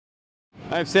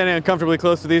I'm standing uncomfortably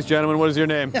close to these gentlemen. What is your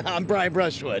name? I'm Brian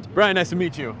Brushwood. Brian, nice to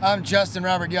meet you. I'm Justin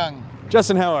Robert Young.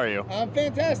 Justin, how are you? I'm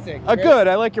fantastic. Good.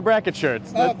 I like your bracket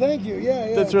shirts. Oh, thank you.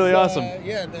 Yeah. That's really awesome.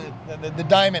 Yeah, the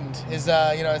diamond is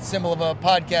a symbol of a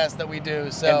podcast that we do.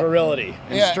 So And virility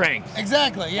and strength.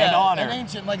 Exactly. Yeah. And honor. An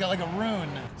ancient, like a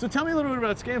rune. So tell me a little bit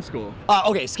about Scam School.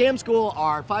 Okay, Scam School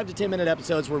are 5 to 10 minute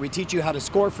episodes where we teach you how to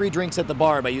score free drinks at the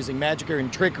bar by using magic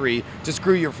and trickery to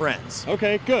screw your friends.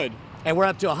 Okay, good. And we're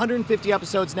up to 150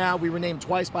 episodes now. We were named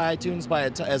twice by iTunes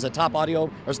as a top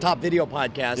video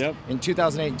podcast in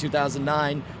 2008 and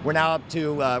 2009. We're now up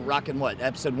to rocking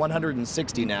episode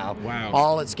 160 now. Wow.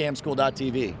 All at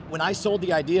scamschool.tv. When I sold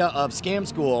the idea of Scam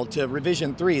School to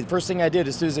Revision 3, the first thing I did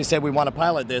as soon as they said we want to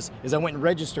pilot this is I went and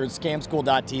registered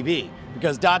scamschool.tv,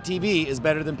 because .tv is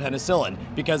better than penicillin,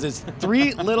 because it's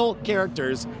 3 little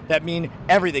characters that mean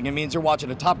everything. It means you're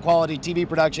watching a top quality TV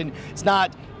production. It's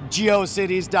not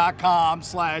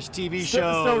geocities.com/TV shows.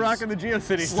 Still rocking the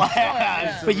GeoCities.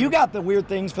 But you got the Weird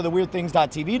Things for the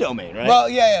weirdthings.tv domain, right? Well,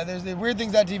 yeah. There's the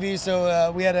weirdthings.tv.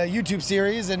 So we had a YouTube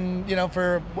series, and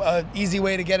for an easy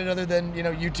way to get it other than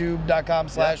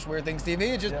youtube.com/weirdthingstv.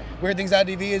 It's just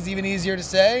weirdthings.tv is even easier to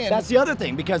say. And that's the other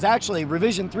thing, because actually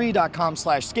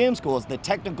revision3.com/scamschool is the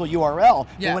technical URL.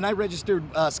 Yeah. But when I registered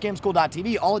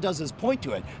scamschool.tv, all it does is point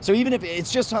to it. So even if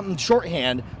it's just something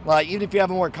shorthand, even if you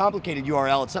have a more complicated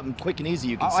URL, it's something quick and easy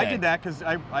you can say. I did that because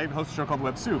I host a show called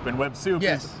Web Soup, and Web Soup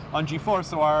is on G4,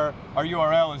 so our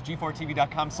URL is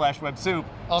g4tv.com/websoup.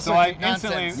 Also so I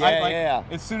instantly,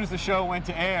 as soon as the show went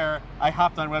to air, I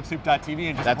hopped on websoup.tv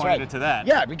and just pointed it to that.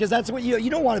 Yeah, because that's what you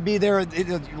don't want to be there,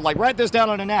 like write this down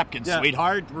on a napkin,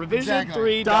 sweetheart.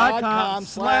 Revision3.com/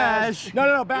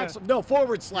 no,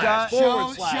 forward slash.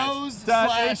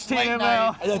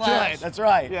 Shows/HTML. That's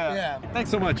right. Yeah.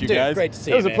 Thanks so much, you Dude, guys. great to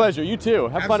see you. It was you, a pleasure. You too.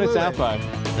 Have fun at SoundCloud.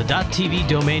 The .tv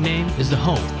domain name is the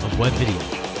home of web video.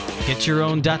 Get your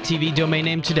own .tv domain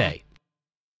name today